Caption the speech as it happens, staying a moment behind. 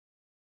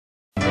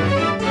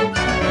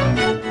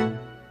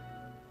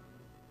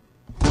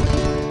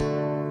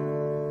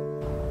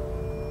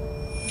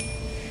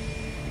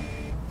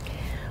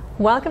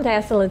Welcome to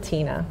Ask The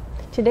Latina.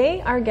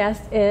 Today our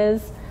guest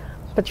is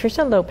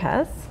Patricia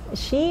Lopez.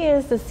 She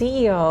is the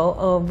CEO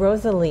of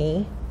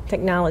Rosalie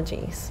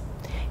Technologies.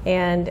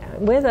 And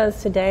with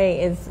us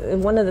today is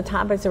one of the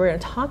topics that we're going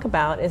to talk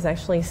about is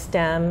actually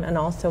STEM and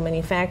also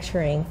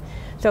manufacturing.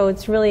 So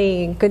it's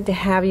really good to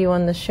have you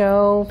on the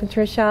show,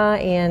 Patricia,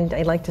 and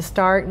I'd like to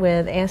start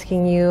with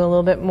asking you a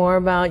little bit more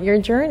about your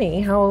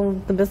journey, how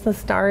the business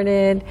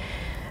started,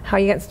 how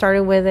you got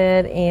started with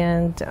it,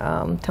 and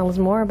tell us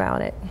more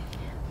about it.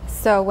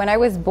 So when I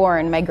was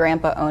born, my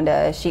grandpa owned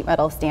a sheet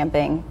metal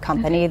stamping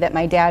company that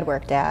my dad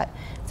worked at.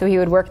 So he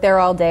would work there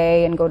all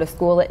day and go to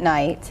school at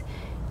night.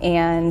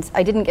 And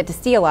I didn't get to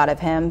see a lot of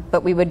him,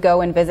 but we would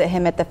go and visit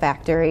him at the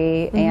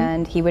factory,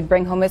 and he would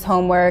bring home his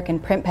homework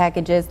and print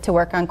packages to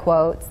work on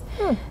quotes.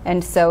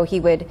 And so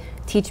he would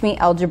teach me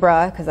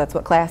algebra, because that's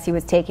what class he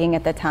was taking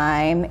at the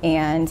time,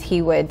 and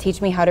he would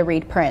teach me how to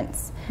read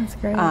prints. That's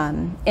great.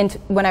 And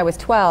when I was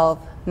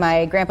 12,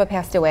 my grandpa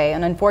passed away,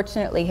 and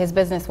unfortunately his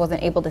business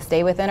wasn't able to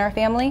stay within our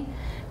family.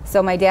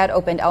 So my dad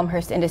opened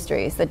Elmhurst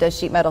Industries that does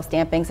sheet metal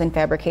stampings and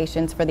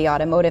fabrications for the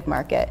automotive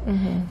market.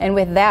 And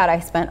with that, I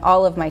spent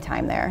all of my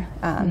time there.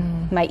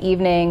 My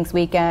evenings,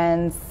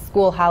 weekends,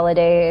 school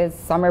holidays,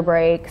 summer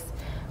breaks,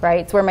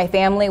 right? It's where my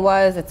family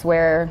was. It's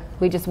where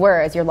we just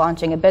were. As you're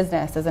launching a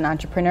business, as an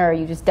entrepreneur,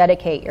 you just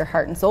dedicate your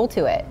heart and soul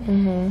to it.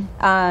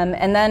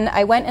 And then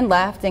I went and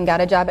left and got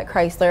a job at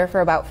Chrysler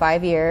for about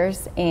 5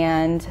 years,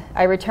 and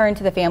I returned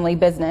to the family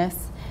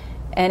business.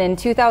 And in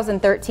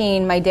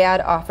 2013, my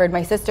dad offered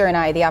my sister and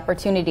I the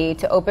opportunity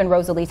to open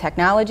Rosalie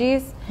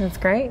Technologies. That's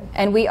great.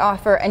 And we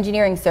offer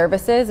engineering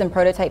services and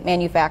prototype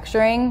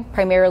manufacturing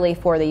primarily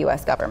for the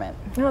U.S. government.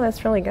 Oh,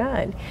 that's really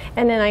good.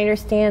 And then I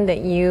understand that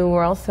you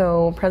were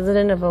also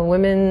president of a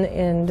Women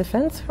in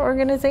Defense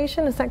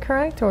organization. Is that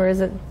correct? Or is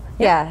it?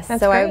 Yes, that's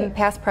so great. I'm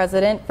past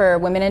president for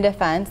Women in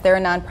Defense. They're a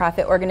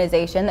nonprofit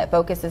organization that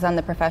focuses on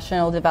the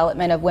professional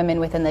development of women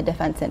within the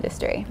defense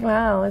industry.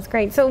 Wow, that's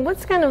great. So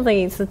what's kind of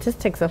the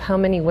statistics of how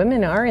many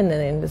women are in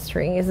the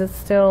industry? Is it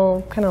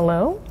still kind of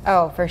low?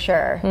 Oh, for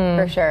sure,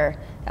 for sure.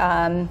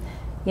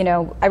 You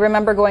know, I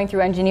remember going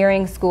through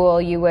engineering school,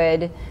 you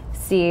would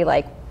see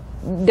like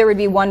there would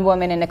be one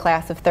woman in a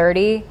class of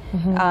 30,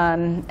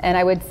 and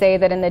I would say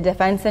that in the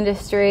defense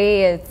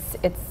industry, it's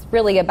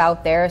really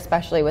about there,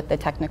 especially with the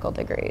technical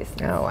degrees.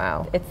 Oh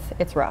wow,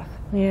 it's rough.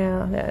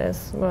 Yeah, that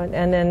is.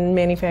 And then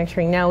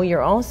manufacturing. Now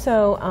you're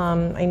also,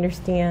 I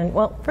understand.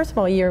 Well, first of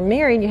all, you're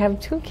married. You have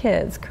 2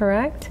 kids,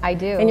 correct? I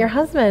do. And your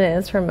husband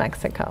is from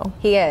Mexico.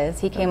 He is.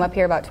 He came up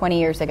here about 20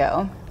 years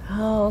ago.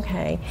 Oh,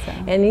 okay. So.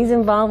 And he's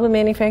involved with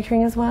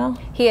manufacturing as well?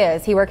 He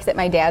is. He works at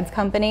my dad's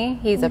company.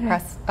 He's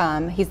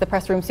he's the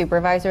press room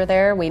supervisor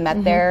there. We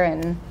met there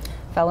and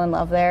fell in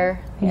love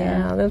there.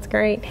 Yeah, that's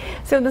great.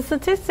 So the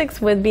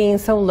statistics with being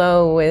so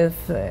low with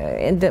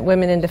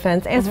women in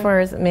defense, as far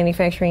as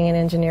manufacturing and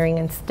engineering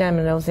and STEM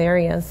in those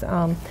areas,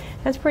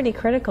 that's pretty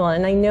critical.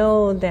 And I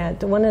know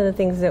that one of the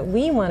things that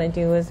we want to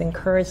do is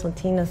encourage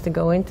Latinas to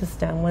go into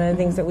STEM. One of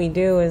the things that we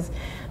do is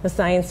the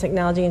science,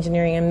 technology,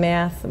 engineering, and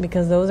math,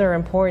 because those are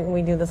important.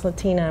 We do this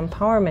Latina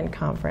Empowerment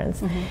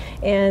Conference.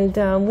 And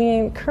we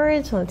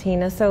encourage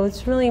Latinas, so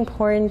it's really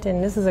important,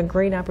 and this is a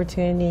great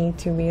opportunity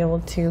to be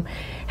able to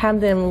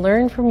have them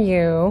learn from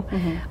you.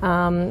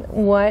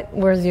 What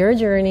was your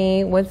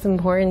journey? What's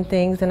important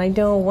things? And I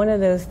know one of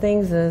those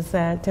things is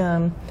that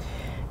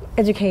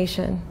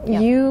education. Yeah.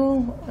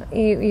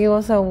 You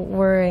also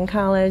were in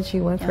college.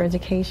 You went for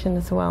education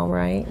as well,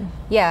 right?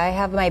 Yeah, I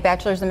have my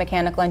bachelor's in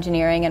mechanical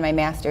engineering and my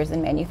master's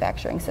in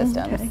manufacturing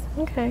systems.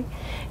 Okay.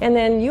 And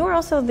then you were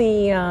also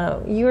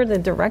you were the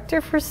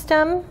director for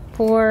STEM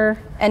for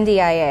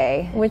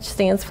NDIA, which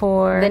stands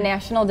for the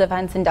National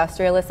Defense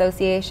Industrial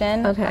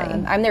Association. Okay.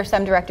 I'm their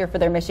STEM director for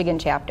their Michigan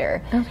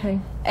chapter. Okay.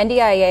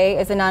 NDIA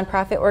is a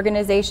nonprofit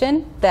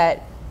organization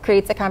that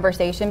creates a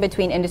conversation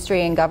between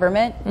industry and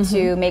government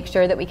to make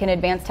sure that we can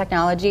advance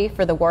technology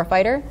for the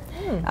warfighter.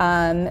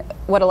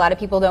 What a lot of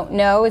people don't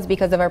know is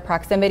because of our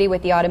proximity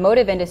with the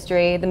automotive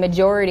industry, the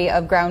majority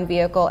of ground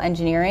vehicle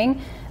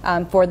engineering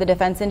for the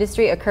defense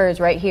industry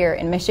occurs right here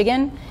in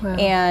Michigan. Wow.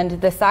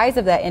 And the size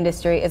of that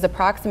industry is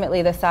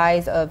approximately the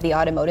size of the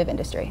automotive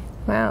industry.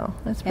 Wow,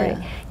 that's pretty.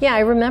 Yeah, I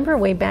remember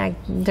way back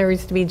there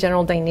used to be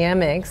General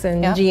Dynamics,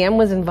 and GM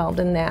was involved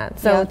in that.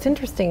 So it's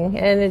interesting,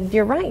 and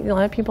you're right. A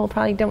lot of people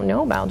probably don't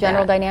know about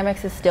General that.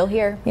 Dynamics is still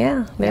here.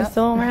 Yeah, they're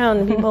still around,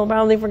 and people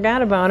probably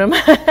forgot about them.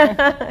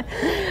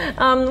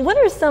 What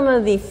are some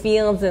of the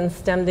fields in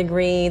STEM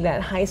degree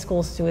that high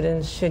school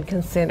students should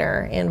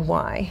consider, and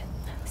why?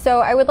 So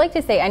I would like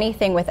to say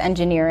anything with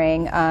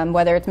engineering,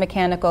 whether it's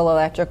mechanical,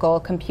 electrical,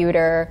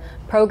 computer,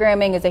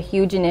 programming is a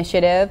huge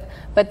initiative,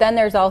 but then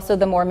there's also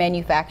the more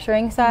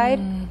manufacturing side,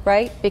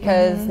 right?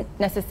 Because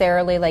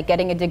necessarily like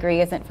getting a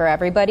degree isn't for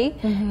everybody.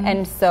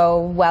 And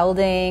so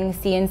welding,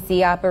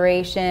 CNC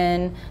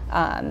operation,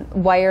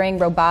 wiring,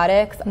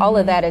 robotics, all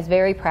of that is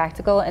very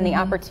practical, and the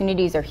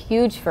opportunities are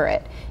huge for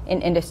it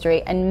in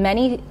industry. And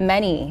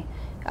many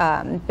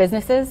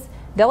businesses,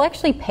 they'll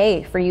actually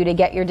pay for you to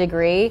get your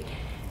degree.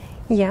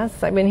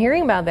 Yes, I've been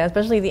hearing about that,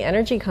 especially the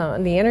energy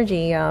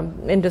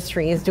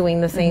industry is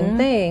doing the same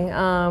thing,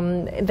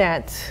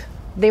 that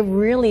they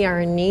really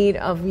are in need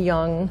of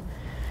young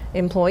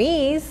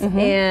employees,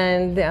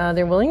 and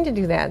they're willing to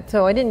do that.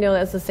 So I didn't know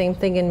that's the same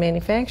thing in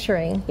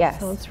manufacturing. Yes.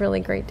 So it's really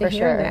great to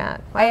hear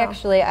that. Wow.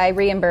 I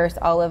reimburse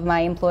all of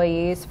my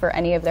employees for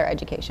any of their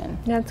education.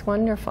 That's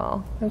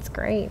wonderful. That's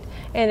great.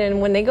 And then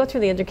when they go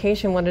through the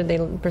education, what are they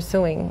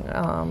pursuing?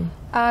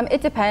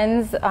 It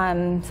depends.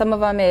 Some of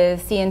them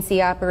is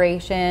CNC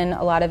operation.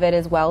 A lot of it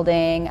is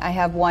welding. I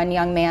have one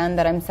young man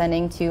that I'm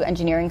sending to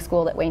engineering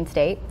school at Wayne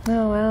State.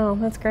 Oh, wow.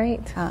 That's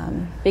great.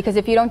 Because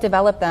if you don't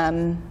develop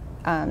them,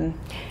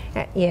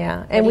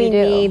 yeah, and we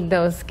need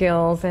those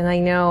skills. And I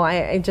know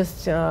I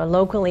just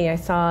locally I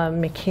saw a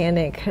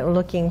mechanic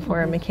looking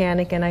for a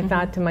mechanic, and I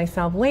thought to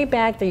myself, way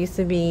back there used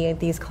to be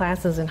these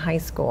classes in high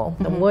school,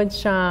 the wood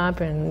shop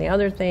and the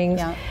other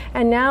things,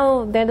 and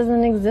now that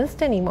doesn't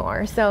exist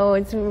anymore. So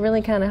it's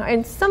really kind of,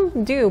 and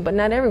some do, but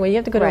not everyone. You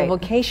have to go to a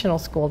vocational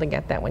school to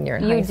get that when you're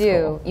in high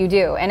school. You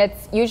do, and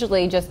it's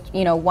usually just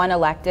one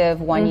elective,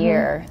 1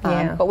 year.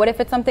 But what if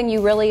it's something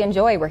you really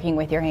enjoy working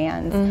with your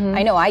hands?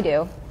 I know I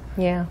do.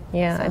 Yeah,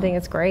 I think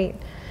it's great.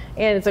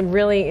 And it's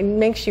it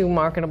makes you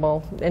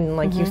marketable, and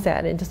like you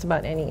said, in just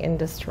about any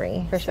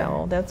industry. For sure.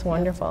 So that's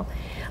wonderful.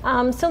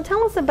 So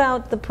tell us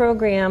about the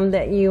program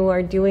that you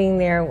are doing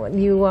there.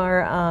 You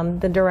are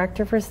the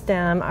director for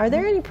STEM. Are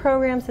there any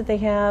programs that they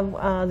have,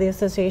 the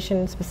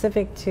association,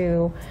 specific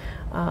to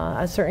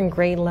a certain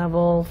grade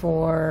level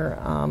for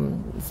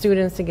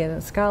students to get a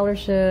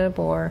scholarship,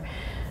 or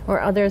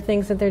other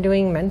things that they're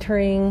doing,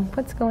 mentoring?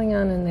 What's going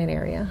on in that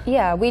area?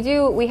 Yeah, we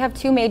do. We have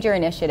two major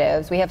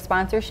initiatives. We have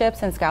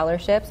sponsorships and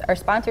scholarships. Our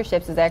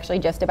sponsorships is actually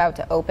just about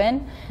to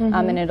open,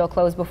 and it'll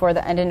close before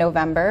the end of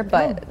November,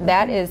 but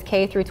that is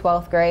K through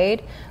 12th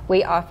grade.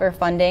 We offer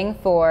funding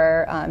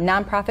for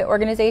nonprofit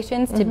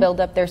organizations to build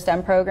up their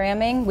STEM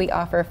programming. We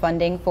offer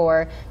funding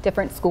for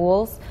different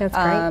schools. That's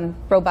great.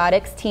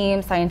 Robotics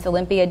teams, Science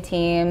Olympiad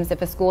teams.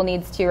 If a school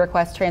needs to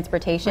request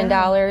transportation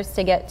dollars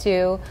to get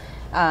to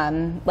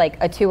like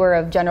a tour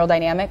of General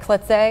Dynamics,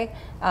 let's say,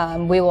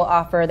 we will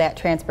offer that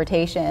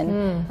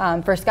transportation.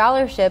 For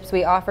scholarships,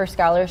 we offer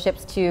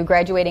scholarships to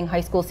graduating high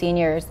school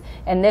seniors,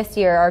 and this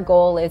year our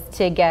goal is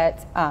to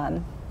get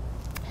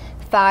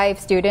 5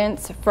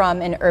 students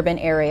from an urban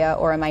area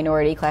or a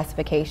minority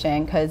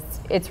classification, because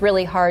it's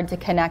really hard to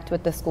connect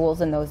with the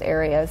schools in those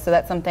areas. So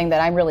that's something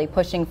that I'm really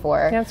pushing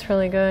for. That's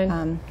really good.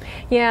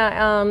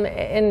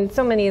 In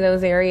so many of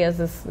those areas,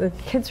 the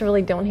kids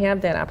really don't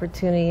have that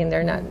opportunity, and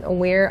they're not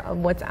aware of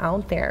what's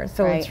out there.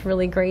 So it's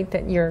really great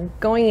that you're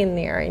going in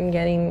there and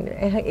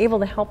able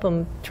to help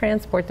them,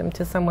 transport them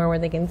to somewhere where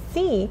they can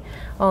see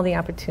all the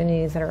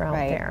opportunities that are out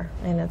there,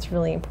 and that's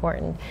really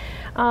important.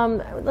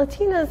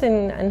 Latinas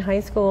in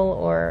high school,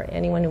 or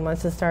anyone who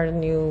wants to start a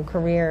new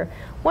career,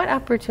 what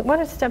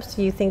steps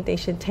do you think they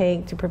should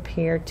take to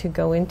prepare to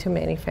go into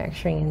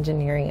manufacturing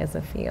engineering as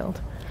a field?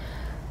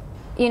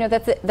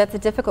 That's a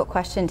difficult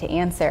question to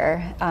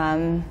answer.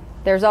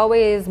 There's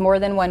always more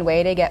than one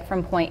way to get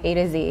from point A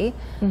to Z.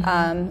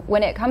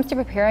 When it comes to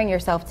preparing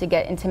yourself to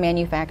get into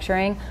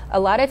manufacturing, a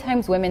lot of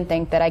times women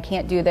think that I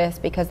can't do this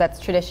because that's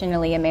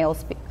traditionally a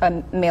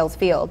male's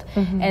field.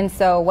 And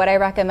so what I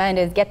recommend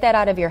is get that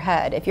out of your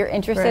head. If you're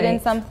interested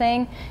in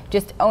something,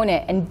 just own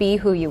it and be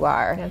who you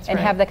are, and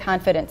have the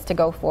confidence to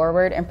go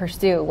forward and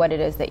pursue what it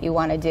is that you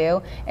want to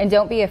do. And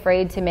don't be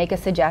afraid to make a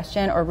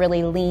suggestion or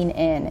really lean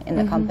in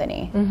the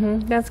company.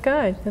 That's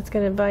good. That's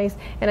good advice.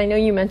 And I know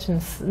you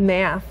mentioned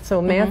math.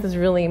 So math is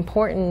really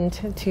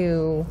important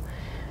to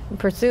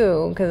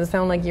pursue, because it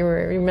sounded like you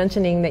were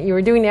mentioning that you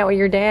were doing that with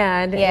your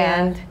dad.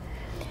 And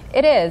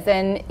it is.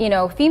 And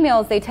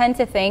females, they tend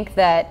to think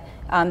that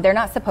they're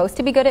not supposed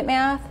to be good at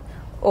math.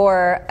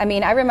 Or, I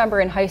mean, I remember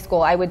in high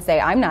school I would say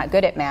I'm not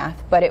good at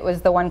math, but it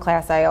was the one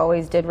class I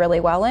always did really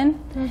well in.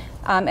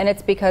 And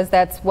it's because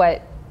that's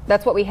what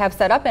we have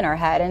set up in our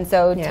head. And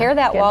so tear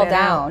that wall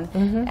down.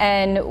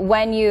 And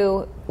when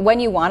you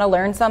want to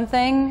learn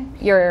something,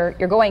 you're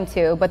going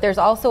to, but there's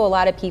also a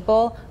lot of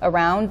people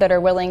around that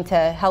are willing to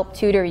help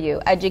tutor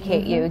you,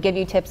 educate you, give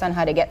you tips on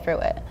how to get through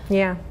it.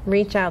 Yeah,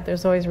 reach out.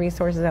 There's always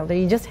resources out there.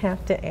 You just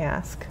have to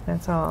ask.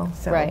 That's all.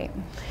 So,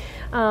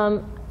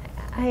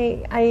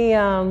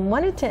 I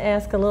wanted to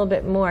ask a little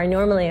bit more. I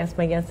normally ask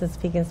my guests to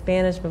speak in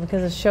Spanish, but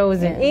because the show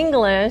is in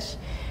English,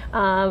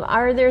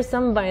 are there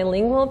some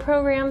bilingual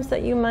programs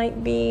that you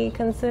might be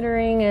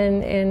considering,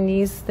 and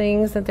these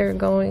things that they're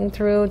going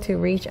through to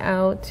reach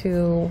out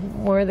to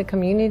more of the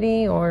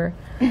community? Or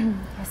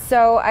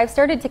so I've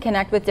started to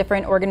connect with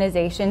different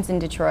organizations in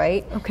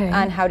Detroit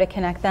on how to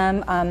connect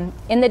them.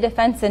 In the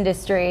defense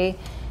industry,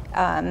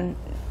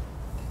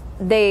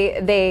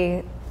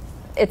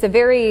 it's a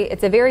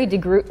very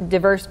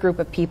diverse group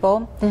of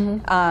people,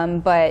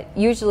 but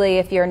usually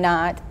if you're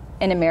not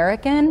an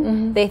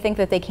American, they think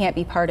that they can't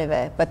be part of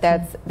it, but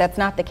that's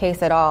not the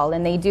case at all.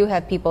 And they do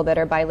have people that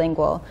are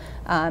bilingual.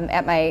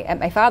 At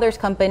my father's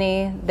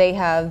company, they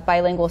have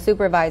bilingual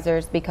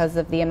supervisors because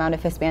of the amount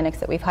of Hispanics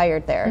that we've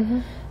hired there.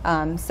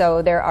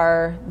 So there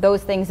are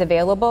those things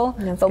available,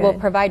 That's but we'll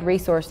good. provide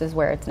resources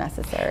where it's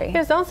necessary.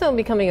 There's also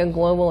becoming a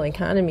global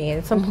economy.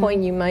 At some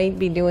point, you might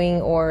be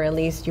doing, or at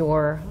least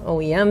your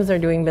OEMs are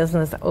doing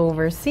business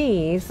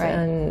overseas Right.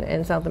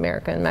 in South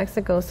America and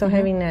Mexico. So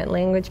having that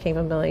language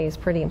capability is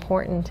pretty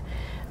important,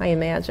 I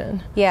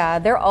imagine. Yeah,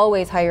 they're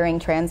always hiring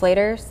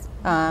translators.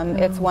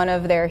 It's one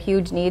of their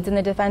huge needs in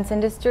the defense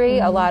industry.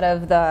 A lot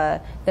of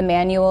the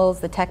manuals,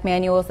 the tech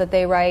manuals that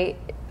they write,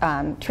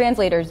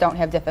 translators don't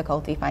have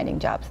difficulty finding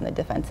jobs in the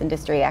defense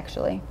industry,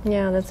 actually.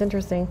 Yeah, that's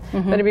interesting.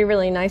 But it'd be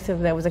really nice if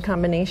there was a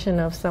combination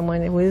of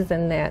someone who is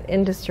in that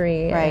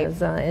industry Right.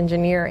 as an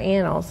engineer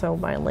and also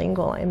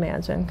bilingual, I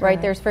imagine. Right,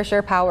 correct? there's for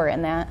sure power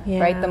in that,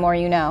 Yeah. right? The more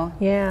you know.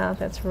 Yeah,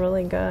 that's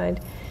really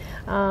good.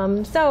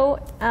 So,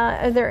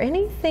 is there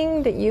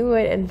anything that you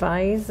would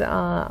advise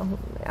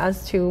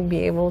us to be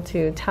able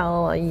to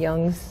tell a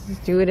young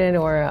student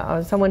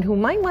or someone who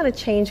might want to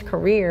change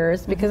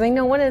careers? Because I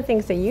know one of the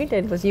things that you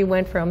did was you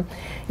went from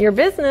your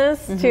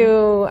business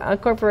to a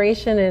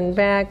corporation and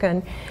back,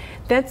 and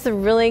that's a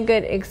really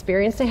good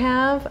experience to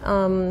have.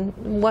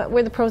 What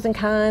were the pros and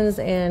cons,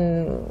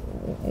 and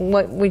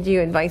what would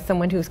you advise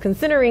someone who's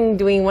considering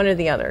doing one or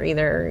the other,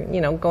 either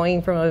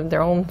going from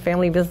their own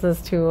family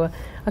business to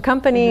a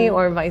company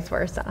or vice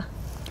versa?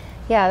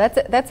 Yeah,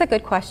 that's a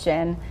good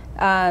question.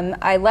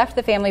 I left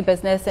the family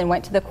business and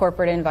went to the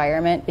corporate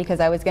environment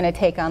because I was going to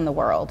take on the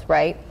world,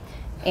 right?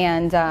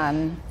 And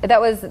that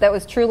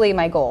was truly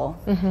my goal.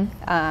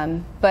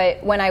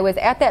 But when I was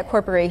at that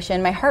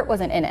corporation, my heart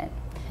wasn't in it.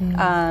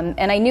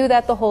 And I knew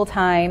that the whole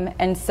time,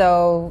 and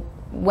so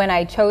when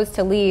I chose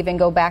to leave and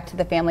go back to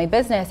the family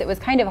business, it was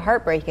kind of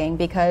heartbreaking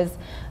because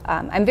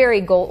I'm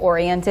very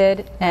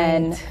goal-oriented,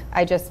 and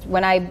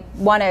when I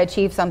want to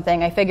achieve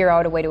something, I figure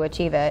out a way to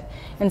achieve it.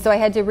 And so I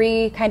had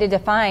to kind of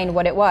define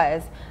what it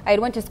was. I had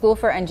went to school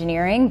for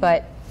engineering,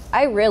 but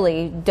I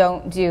really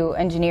don't do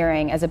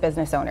engineering as a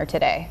business owner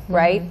today,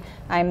 right?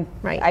 I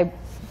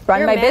run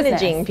You're my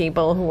managing business.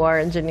 people who are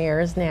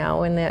engineers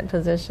now in that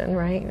position,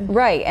 right?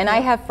 Right, and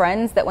I have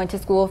friends that went to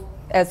school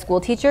as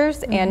school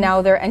teachers, and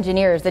now they're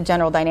engineers at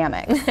General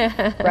Dynamics,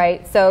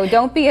 right? So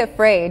don't be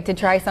afraid to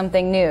try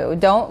something new.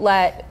 Don't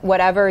let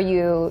whatever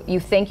you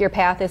think your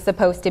path is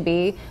supposed to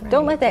be,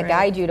 don't let that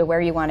guide you to where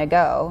you want to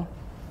go.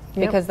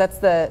 Because that's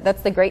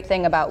the great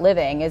thing about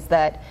living, is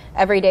that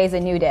every day is a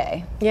new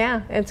day.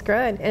 Yeah, it's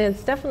good. And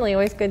it's definitely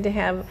always good to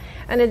have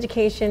an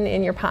education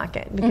in your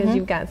pocket because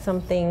you've got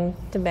something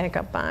to back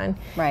up on.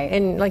 Right.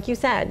 And like you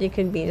said, you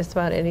could be just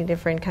about any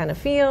different kind of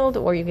field,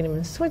 or you can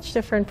even switch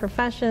different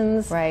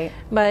professions. Right.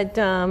 But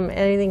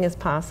anything is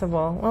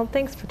possible. Well,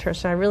 thanks,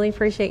 Patricia. I really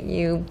appreciate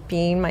you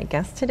being my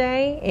guest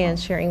today and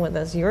sharing with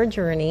us your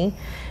journey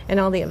and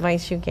all the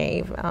advice you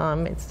gave.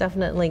 It's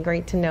definitely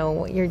great to know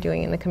what you're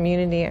doing in the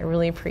community. I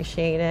really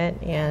appreciate it,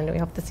 and we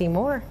hope to see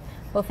more.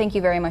 Well, thank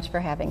you very much for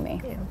having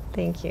me. Yeah,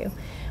 thank you.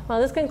 Well,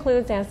 this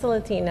concludes Ask The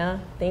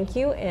Latina. Thank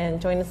you, and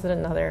join us at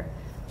another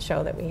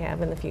show that we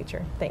have in the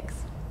future. Thanks.